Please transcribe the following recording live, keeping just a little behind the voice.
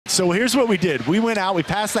So here's what we did. We went out, we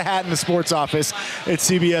passed the hat in the sports office at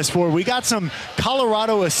CBS4. We got some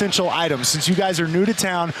Colorado essential items. Since you guys are new to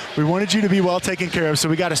town, we wanted you to be well taken care of. So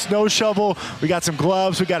we got a snow shovel, we got some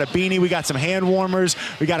gloves, we got a beanie, we got some hand warmers,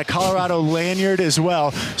 we got a Colorado lanyard as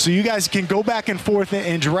well. So you guys can go back and forth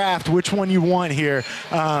and draft which one you want here.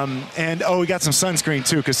 And we got some sunscreen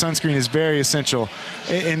too, because sunscreen is very essential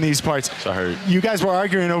in these parts. I heard. You guys were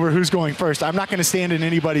arguing over who's going first. I'm not going to stand in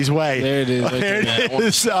anybody's way. There it is. Right there it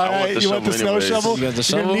is. All right, you want the snow shovel? You got the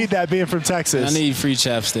shovel? You're going to need that being from Texas. I need free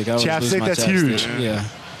chapstick. Chapstick, that's huge. Yeah.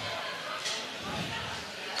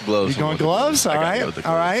 Gloves. You going gloves? All right.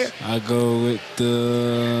 All right. I go with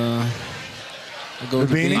the... The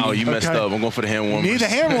beanie? Oh, you messed up. I'm going for the hand warmers. You need the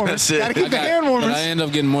hand warmers. That's it. Gotta keep the hand warmers. But I end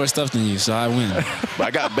up getting more stuff than you, so I win. But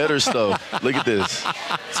I got better stuff. Look at this.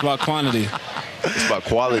 It's about quantity. It's about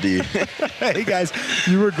quality. Hey, guys,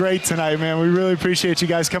 you were great tonight, man. We really appreciate you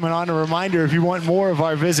guys coming on. A reminder, if you want more of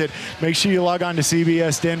our visit, make sure you log on to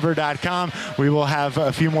cbsdenver.com. We will have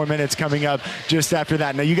a few more minutes coming up just after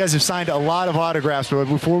that. Now, you guys have signed a lot of autographs, but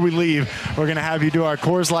before we leave, we're going to have you do our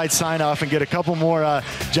Coors Light sign-off and get a couple more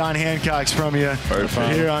John Hancocks from you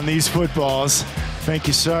here on these footballs. Thank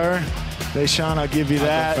you, sir. DaeSean, I'll give you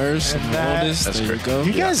that. First and that. That's there great. you go.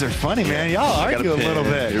 You guys are funny, man. Y'all argue a little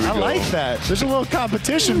bit. I like that. There's a little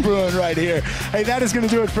competition brewing right here. Hey, that is going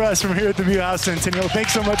to do it for us from here at the View House Centennial.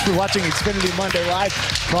 Thanks so much for watching Xfinity Monday Live.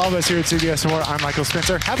 For all of us here at CBS4, I'm Michael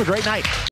Spencer. Have a great night.